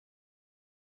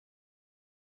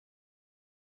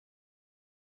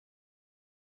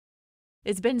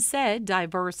It's been said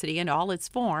diversity in all its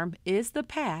form is the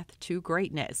path to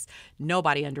greatness.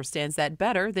 Nobody understands that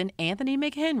better than Anthony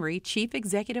McHenry, Chief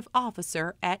Executive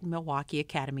Officer at Milwaukee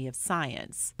Academy of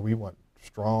Science. We want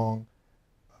strong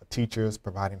teachers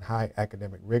providing high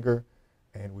academic rigor,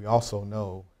 and we also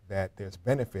know that there's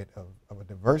benefit of a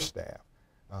diverse staff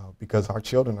because our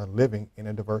children are living in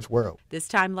a diverse world. This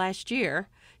time last year,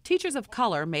 teachers of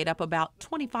color made up about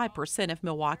 25% of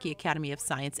Milwaukee Academy of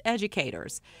Science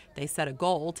educators. They set a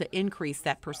goal to increase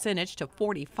that percentage to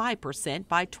 45%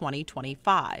 by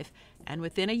 2025. And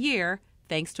within a year,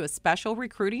 thanks to a special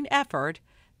recruiting effort,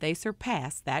 they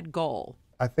surpassed that goal.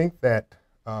 I think that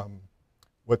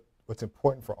what's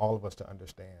important for all of us to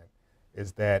understand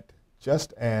is that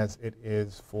just as it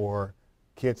is for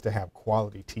kids to have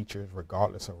quality teachers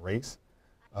regardless of race,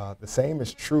 the same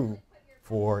is true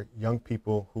for young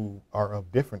people who are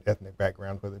of different ethnic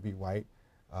backgrounds, whether it be white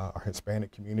or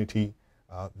Hispanic community.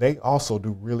 They also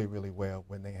do really, really well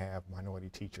when they have minority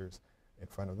teachers in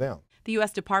front of them. The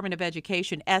U.S. Department of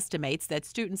Education estimates that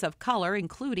students of color,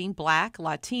 including Black,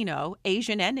 Latino,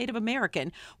 Asian, and Native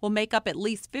American, will make up at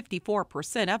least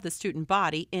 54% of the student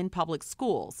body in public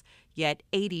schools. Yet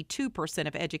 82%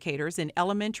 of educators in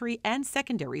elementary and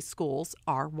secondary schools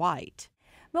are white.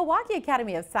 Milwaukee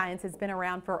Academy of Science has been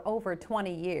around for over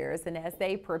 20 years, and as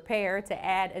they prepare to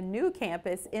add a new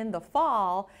campus in the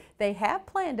fall, they have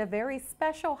planned a very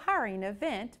special hiring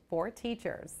event for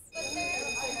teachers.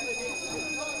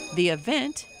 The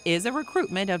event is a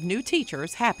recruitment of new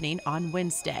teachers happening on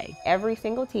Wednesday. Every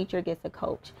single teacher gets a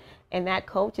coach, and that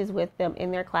coach is with them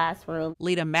in their classroom.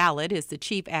 Lita Mallett is the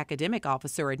Chief Academic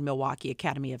Officer at Milwaukee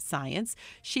Academy of Science.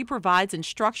 She provides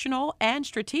instructional and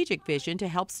strategic vision to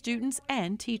help students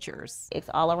and teachers. It's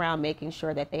all around making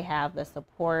sure that they have the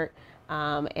support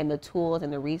and the tools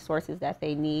and the resources that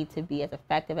they need to be as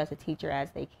effective as a teacher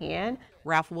as they can.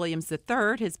 Ralph Williams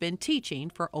III has been teaching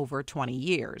for over 20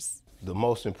 years. The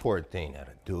most important thing that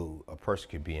a person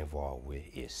can be involved with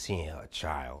is seeing a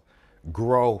child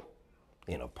grow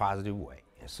in a positive way.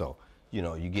 And so,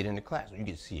 you get in the classroom, you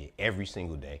get to see it every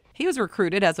single day. He was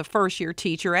recruited as a first-year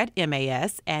teacher at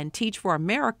MAS, and Teach for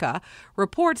America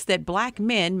reports that black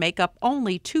men make up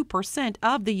only 2%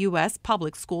 of the U.S.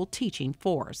 public school teaching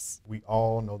force. We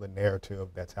all know the narrative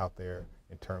that's out there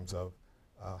in terms of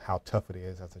how tough it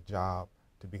is as a job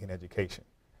to be in education.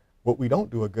 What we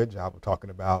don't do a good job of talking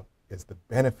about is the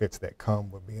benefits that come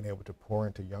with being able to pour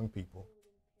into young people.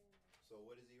 So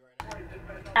what is he right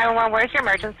now? 911, where's your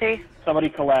emergency? Somebody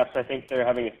collapsed. I think they're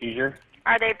having a seizure.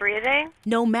 Are they breathing?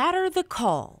 No matter the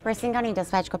call, Racine County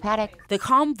Dispatch Copatic. the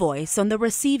calm voice on the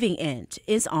receiving end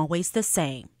is always the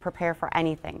same. Prepare for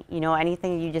anything.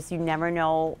 Anything you never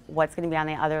know what's going to be on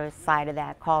the other side of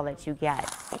that call that you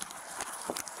get.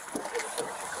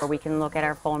 Or we can look at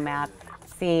our phone map,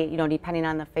 see, depending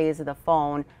on the phase of the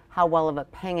phone, how well of a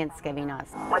ping it's giving us.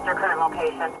 What's your current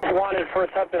location? Wanted for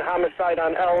attempted homicide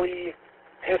on LE,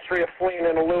 history of fleeing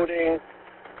and eluding.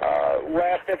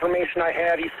 Last information I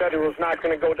had, he said it was not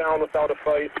going to go down without a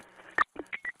fight.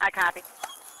 I copy.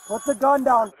 Put the gun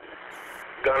down.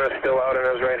 Gun is still out in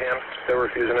his right hand, still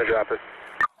refusing to drop it.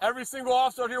 Every single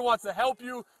officer here wants to help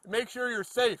you, make sure you're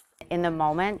safe. In the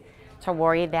moment, to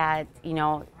worry that,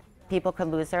 people could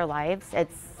lose their lives,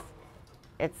 it's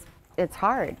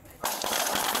hard.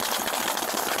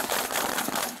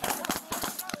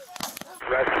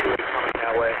 Rescue is coming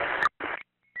that way.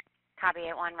 Copy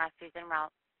 8-1, rescue's en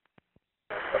route.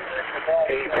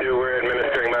 82, we're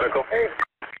administering medical.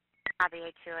 Copy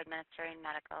 8-2, administering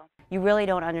medical. You really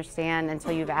don't understand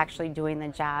until you're actually doing the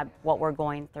job what we're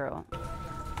going through.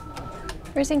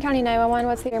 Racine County 911,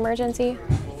 what's the emergency?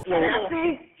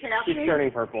 She's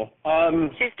turning purple.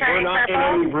 She's turning we're not purple? in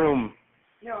any room.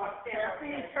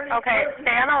 Okay,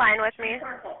 stay on the line with me.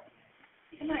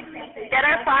 Get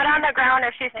her flat on the ground.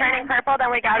 If she's turning purple, then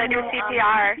we gotta do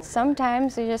CPR.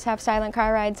 Sometimes you just have silent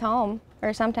car rides home,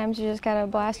 or sometimes you just gotta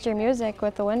blast your music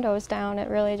with the windows down. It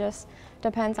really just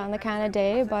depends on the kind of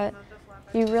day, but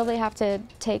you really have to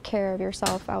take care of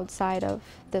yourself outside of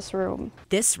this room.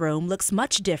 This room looks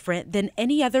much different than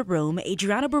any other room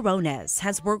Adriana Barones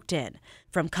has worked in.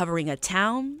 From covering a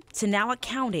town to now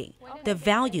accounting, the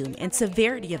volume and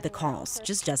severity of the calls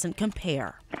just doesn't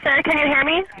compare. Sir, can you hear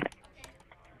me?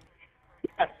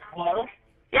 Yes, hello?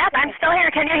 Yep, I'm still here.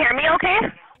 Can you hear me okay?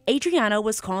 Adriana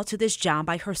was called to this job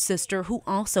by her sister, who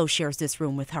also shares this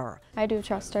room with her. I do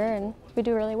trust her, and we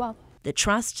do really well. The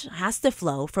trust has to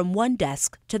flow from one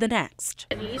desk to the next.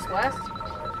 East, west.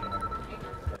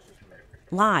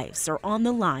 Lives are on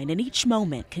the line, and each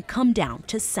moment can come down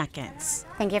to seconds.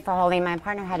 Thank you for holding. My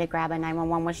partner had to grab a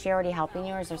 911. Was she already helping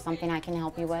you, or is there something I can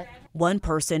help you with? One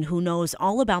person who knows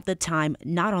all about the time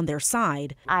not on their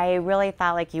side. I really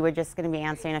thought like you were just going to be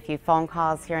answering a few phone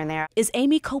calls here and there. Is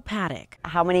Amy Kopatic.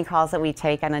 How many calls that we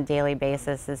take on a daily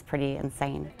basis is pretty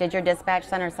insane. Did your dispatch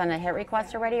center send a hit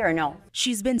request already or no?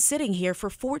 She's been sitting here for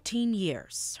 14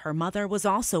 years. Her mother was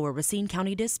also a Racine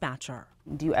County dispatcher.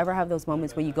 Do you ever have those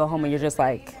moments where you go home and you're just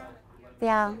like...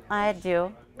 Yeah, I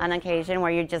do. On occasion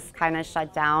where you just kind of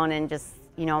shut down and just,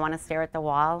 you know, want to stare at the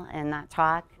wall and not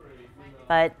talk.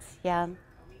 But yeah,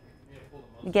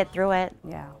 you get through it.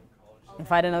 Yeah, and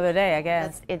fight another day, I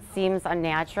guess. It seems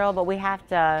unnatural, but we have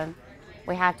to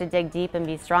dig deep and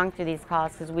be strong through these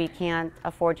calls because we can't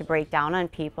afford to break down on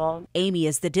people. Amy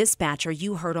is the dispatcher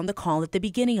you heard on the call at the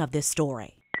beginning of this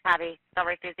story. Abby, still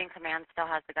refusing command, still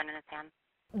has the gun in his hand.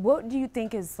 What do you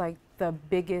think is like the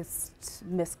biggest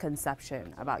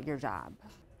misconception about your job?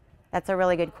 That's a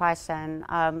really good question.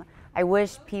 I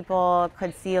wish people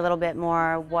could see a little bit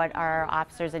more what our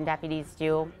officers and deputies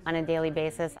do on a daily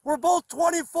basis. We're both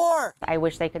 24. I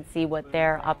wish they could see what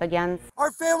they're up against.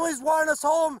 Our families want us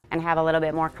home. And have a little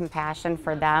bit more compassion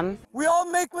for them. We all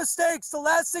make mistakes. The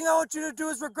last thing I want you to do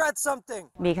is regret something.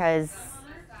 Because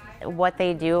what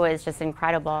they do is just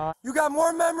incredible. You got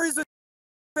more memories with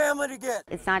family to get.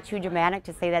 It's not too dramatic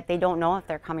to say that they don't know if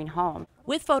they're coming home.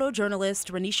 With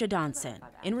photojournalist Renisha Donson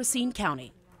in Racine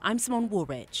County, I'm Simone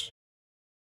Woolridge.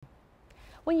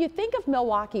 When you think of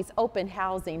Milwaukee's open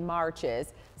housing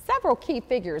marches, several key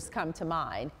figures come to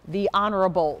mind. The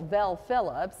Honorable Vel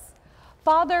Phillips,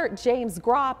 Father James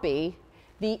Groppe,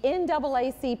 the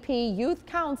NAACP Youth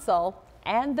Council,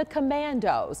 and the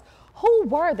Commandos. Who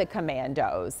were the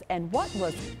Commandos and what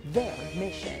was their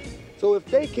mission? So if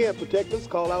they can't protect us,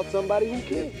 call out somebody who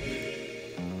can.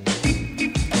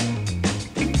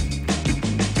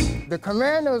 The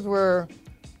Commandos were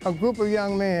a group of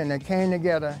young men that came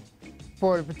together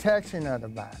for the protection of the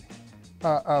body,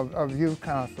 of youth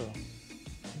council.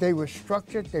 They were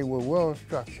structured, they were well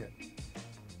structured.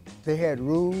 They had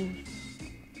rules,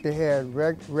 they had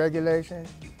regulations,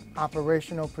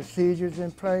 operational procedures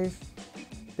in place.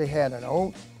 They had an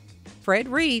oath. Fred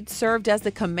Reed served as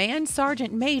the Command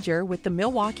Sergeant Major with the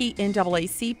Milwaukee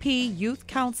NAACP Youth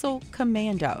Council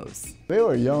Commandos. They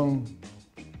were a young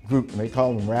group, and they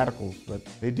called them radicals, but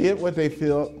they did what they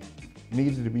felt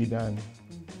needed to be done,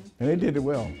 and they did it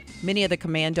well. Many of the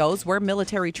Commandos were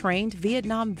military-trained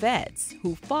Vietnam vets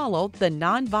who followed the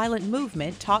nonviolent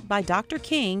movement taught by Dr.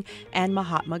 King and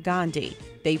Mahatma Gandhi.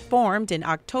 They formed in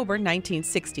October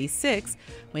 1966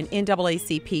 when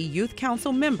NAACP Youth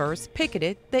Council members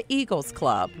picketed the Eagles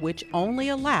Club, which only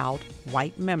allowed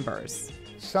white members.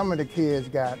 Some of the kids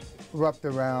got roughed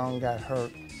around, got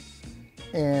hurt,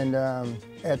 and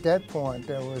at that point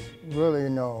there was really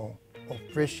no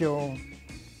official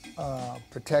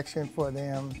protection for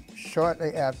them.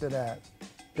 Shortly after that,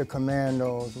 the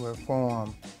Commandos were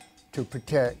formed to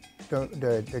protect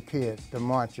the kids, the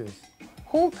marchers.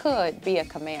 Who could be a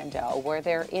commando? Were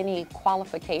there any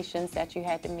qualifications that you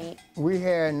had to meet? We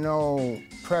had no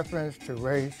preference to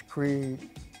race, creed,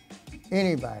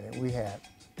 anybody. We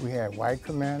had white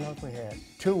commandos. We had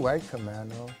 2 white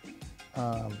commandos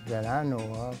that I know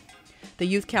of. The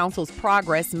Youth Council's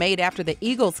progress made after the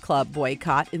Eagles Club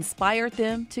boycott inspired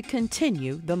them to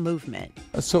continue the movement.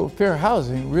 So fair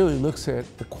housing really looks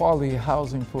at the quality of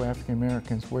housing for African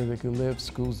Americans, where they could live,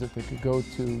 schools that they could go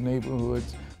to,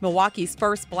 neighborhoods. Milwaukee's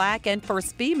first black and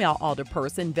first female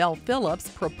alderperson, Vel Phillips,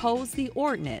 proposed the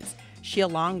ordinance. She,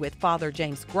 along with Father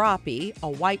James Groppe, a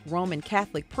white Roman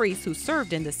Catholic priest who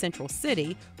served in the Central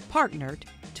City, partnered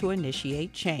to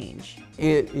initiate change.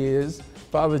 It is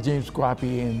Father James Groppe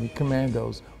and the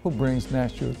Commandos who brings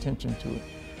national attention to it.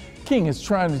 King is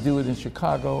trying to do it in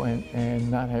Chicago and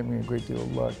not having a great deal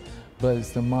of luck, but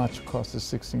it's the march across the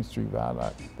 16th Street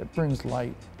Viaduct that brings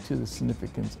light to the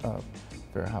significance of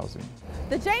fair housing.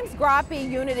 The James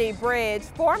Groppe Unity Bridge,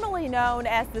 formerly known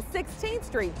as the 16th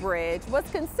Street Bridge, was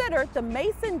considered the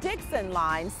Mason-Dixon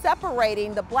line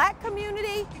separating the black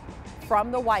community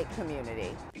from the white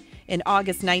community. In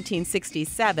August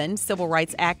 1967, civil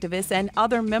rights activists and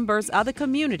other members of the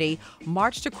community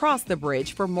marched across the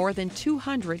bridge for more than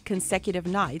 200 consecutive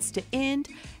nights to end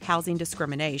housing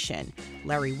discrimination.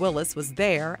 Larry Willis was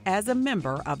there as a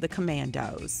member of the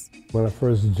Commandos. When I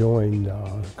first joined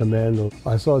Commando,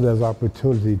 I saw it as an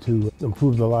opportunity to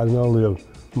improve the lives not only of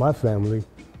my family,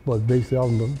 but basically all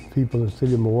the people in the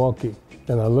city of Milwaukee.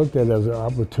 And I looked at it as an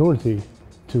opportunity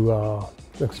to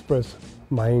express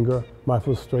my anger, my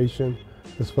frustration,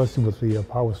 especially with the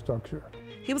power structure.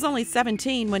 He was only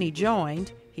 17 when he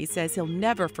joined. He says he'll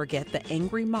never forget the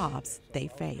angry mobs they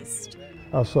faced.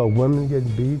 I saw women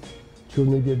getting beat,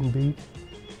 children getting beat.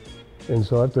 And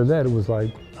so after that, it was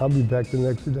like, I'll be back the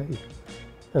next day.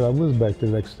 And I was back the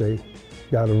next day,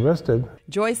 got arrested.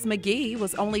 Joyce McGee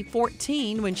was only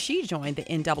 14 when she joined the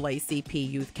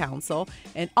NAACP Youth Council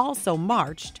and also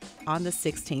marched on the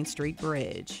 16th Street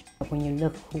Bridge. When you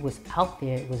look who was out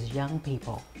there, it was young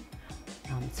people.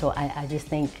 So I just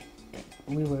think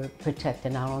we were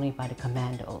protected not only by the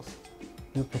commandos,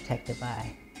 we were protected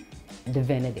by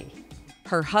divinity.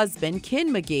 Her husband,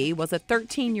 Ken McGee, was a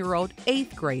 13-year-old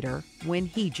 8th grader when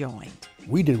he joined.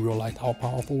 We didn't realize how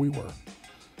powerful we were.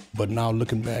 But now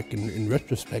looking back in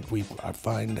retrospect, I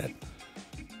find that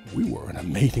we were an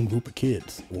amazing group of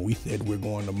kids. When we said we're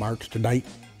going to march tonight,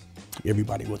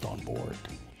 everybody was on board.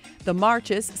 The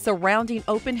marches surrounding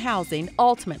open housing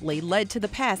ultimately led to the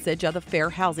passage of the Fair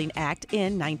Housing Act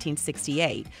in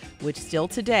 1968, which still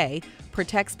today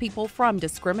protects people from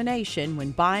discrimination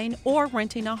when buying or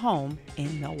renting a home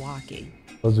in Milwaukee.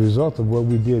 As a result of what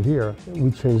we did here,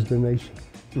 we changed the nation.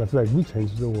 Matter of fact, we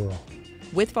changed the world.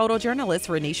 With photojournalist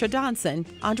Renisha Donson,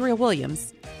 Andrea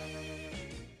Williams.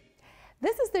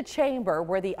 This is the chamber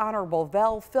where the Honorable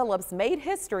Vel Phillips made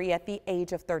history at the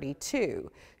age of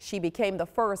 32. She became the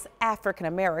first African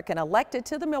American elected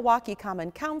to the Milwaukee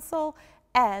Common Council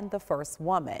and the first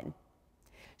woman.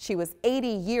 She was 80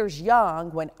 years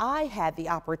young when I had the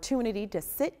opportunity to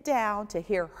sit down to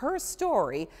hear her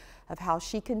story of how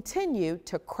she continued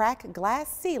to crack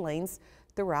glass ceilings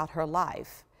throughout her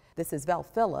life. This is Vel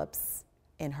Phillips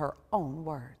in her own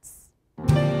words.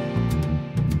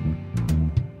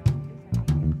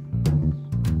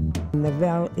 The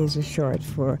Vel is a short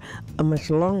for a much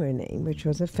longer name, which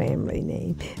was a family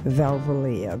name,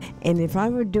 Valvalia. And if I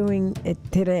were doing it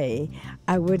today,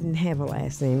 I wouldn't have a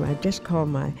last name. I'd just call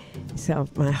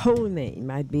myself my whole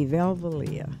name. I'd be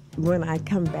Valvalia. When I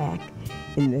come back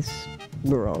in this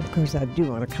world, because I do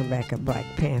want to come back a Black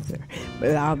Panther,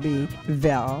 but I'll be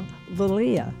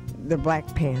Valvalia, the Black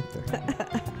Panther.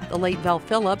 The late Vel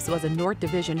Phillips was a North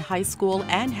Division High School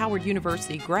and Howard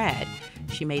University grad.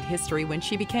 She made history when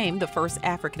she became the first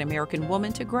African-American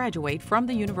woman to graduate from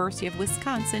the University of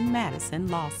Wisconsin-Madison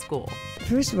Law School.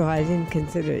 First of all, I didn't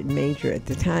consider it major at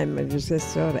the time. It was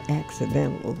just sort of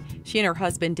accidental. She and her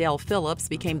husband, Dale Phillips,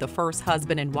 became the first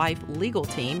husband and wife legal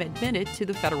team admitted to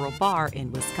the federal bar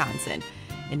in Wisconsin.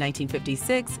 In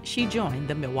 1956, she joined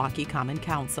the Milwaukee Common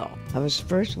Council. I was the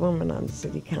first woman on the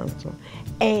city council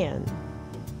and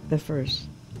the first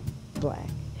black.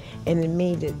 And it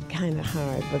made it kind of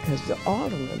hard because the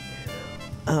aldermen,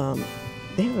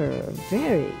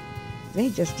 they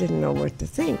just didn't know what to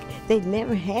think. They'd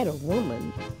never had a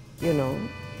woman, you know,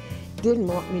 didn't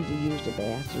want me to use the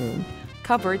bathroom.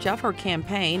 Coverage of her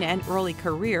campaign and early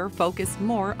career focused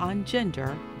more on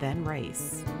gender than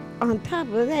race. On top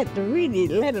of that, to really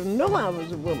let them know I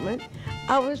was a woman,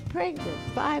 I was pregnant,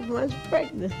 5 months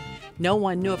pregnant. No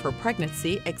one knew of her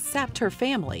pregnancy except her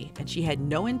family, and she had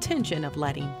no intention of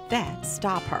letting that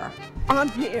stop her. I'm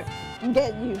here.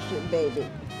 Get used to it, baby.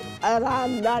 And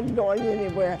I'm not going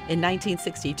anywhere. In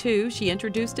 1962, she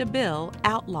introduced a bill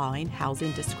outlawing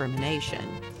housing discrimination.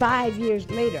 5 years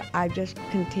later, I just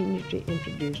continued to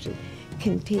introduce it,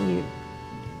 continued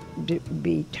to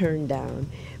be turned down,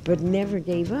 but never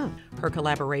gave up. Her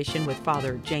collaboration with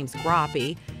Father James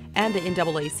Groppe and the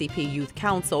NAACP Youth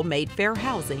Council made fair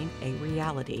housing a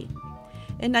reality.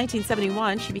 In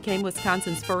 1971, she became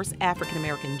Wisconsin's first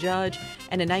African-American judge,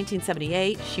 and in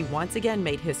 1978, she once again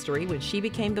made history when she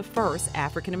became the first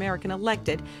African-American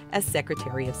elected as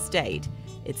Secretary of State.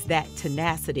 It's that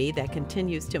tenacity that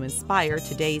continues to inspire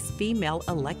today's female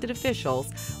elected officials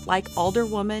like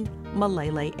Alderwoman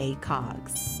Malele A.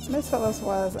 Coggs. Ms. Phillips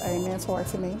was a mentor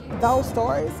to me. Those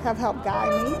stories have helped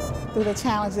guide me through the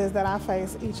challenges that I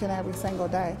face each and every single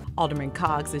day. Alderman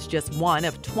Coggs is just one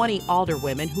of 20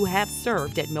 alderwomen who have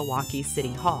served at Milwaukee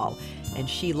City Hall, and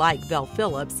she, like Vel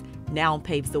Phillips, now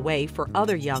paves the way for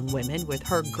other young women with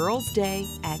her Girls' Day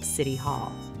at City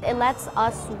Hall. It lets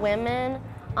us women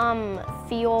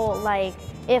feel like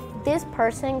if this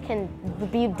person can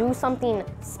do something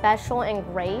special and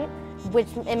great, which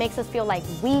it makes us feel like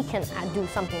we can do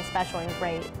something special and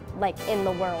great, like in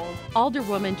the world.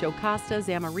 Alderwoman Jocasta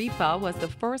Zamaripa was the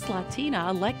first Latina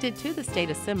elected to the State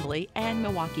Assembly and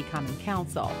Milwaukee Common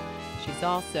Council. She's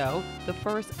also the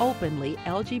first openly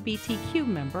LGBTQ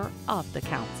member of the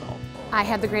council. I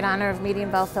had the great honor of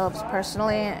meeting Vel Phillips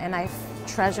personally, and I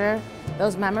treasure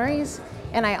those memories.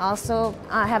 And I also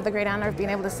have the great honor of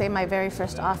being able to say my very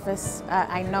first office,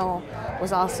 I know,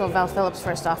 was also Vel Phillips'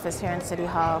 first office here in City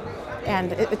Hall.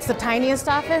 And it's the tiniest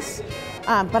office,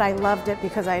 but I loved it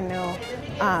because I knew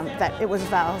that it was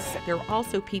Vel's. There are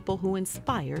also people who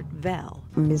inspired Vel.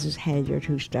 Mrs. Haggard,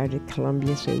 who started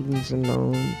Columbia Savings and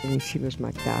Loan, and she was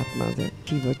my godmother.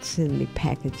 She would send me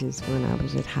packages when I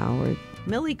was at Howard.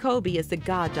 Millie Kobe is the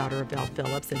goddaughter of Val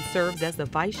Phillips and serves as the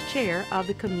vice chair of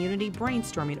the community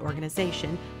brainstorming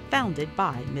organization founded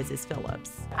by Mrs.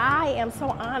 Phillips. I am so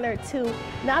honored to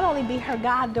not only be her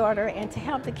goddaughter and to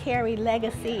help to carry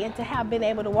legacy and to have been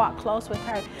able to walk close with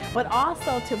her, but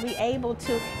also to be able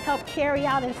to help carry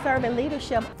out and serve in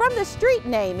leadership. From the street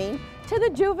naming to the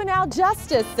Juvenile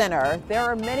Justice Center, there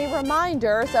are many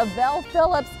reminders of Val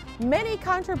Phillips' many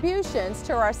contributions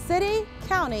to our city,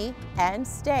 county, and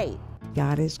state.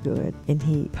 God is good, and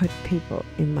He put people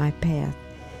in my path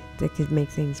that could make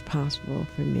things possible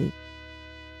for me.